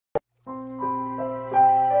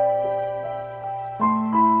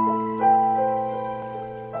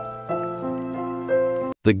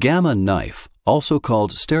The gamma knife, also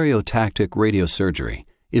called stereotactic radiosurgery,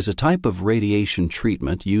 is a type of radiation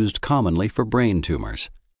treatment used commonly for brain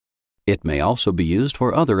tumors. It may also be used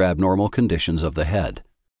for other abnormal conditions of the head.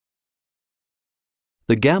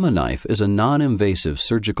 The gamma knife is a non-invasive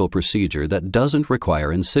surgical procedure that doesn't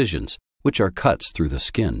require incisions, which are cuts through the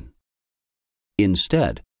skin.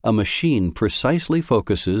 Instead, a machine precisely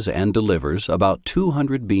focuses and delivers about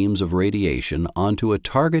 200 beams of radiation onto a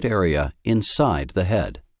target area inside the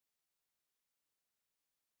head.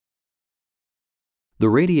 The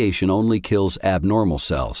radiation only kills abnormal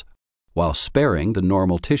cells, while sparing the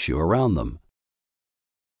normal tissue around them.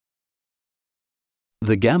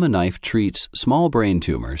 The gamma knife treats small brain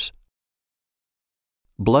tumors,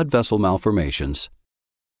 blood vessel malformations,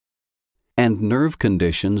 and nerve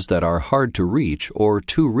conditions that are hard to reach or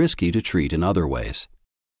too risky to treat in other ways.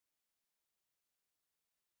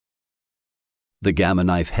 The gamma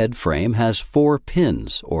knife head frame has 4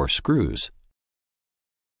 pins or screws.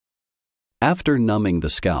 After numbing the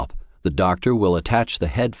scalp, the doctor will attach the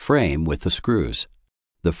head frame with the screws.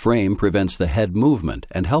 The frame prevents the head movement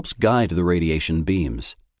and helps guide the radiation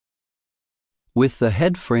beams. With the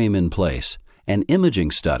head frame in place, an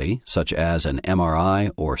imaging study, such as an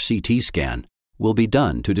MRI or CT scan, will be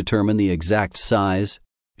done to determine the exact size,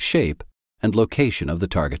 shape, and location of the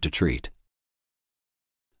target to treat.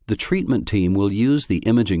 The treatment team will use the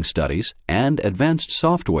imaging studies and advanced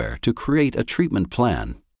software to create a treatment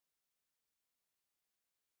plan.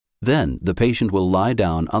 Then the patient will lie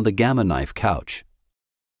down on the gamma knife couch.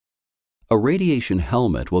 A radiation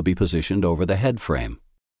helmet will be positioned over the head frame.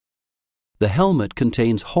 The helmet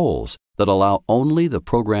contains holes that allow only the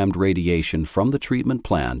programmed radiation from the treatment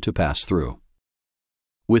plan to pass through.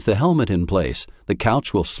 With the helmet in place, the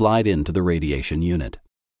couch will slide into the radiation unit.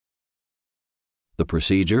 The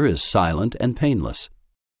procedure is silent and painless.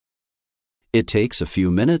 It takes a few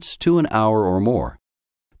minutes to an hour or more,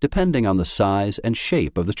 depending on the size and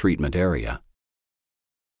shape of the treatment area.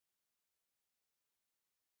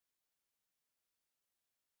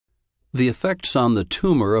 The effects on the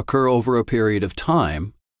tumor occur over a period of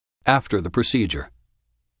time after the procedure.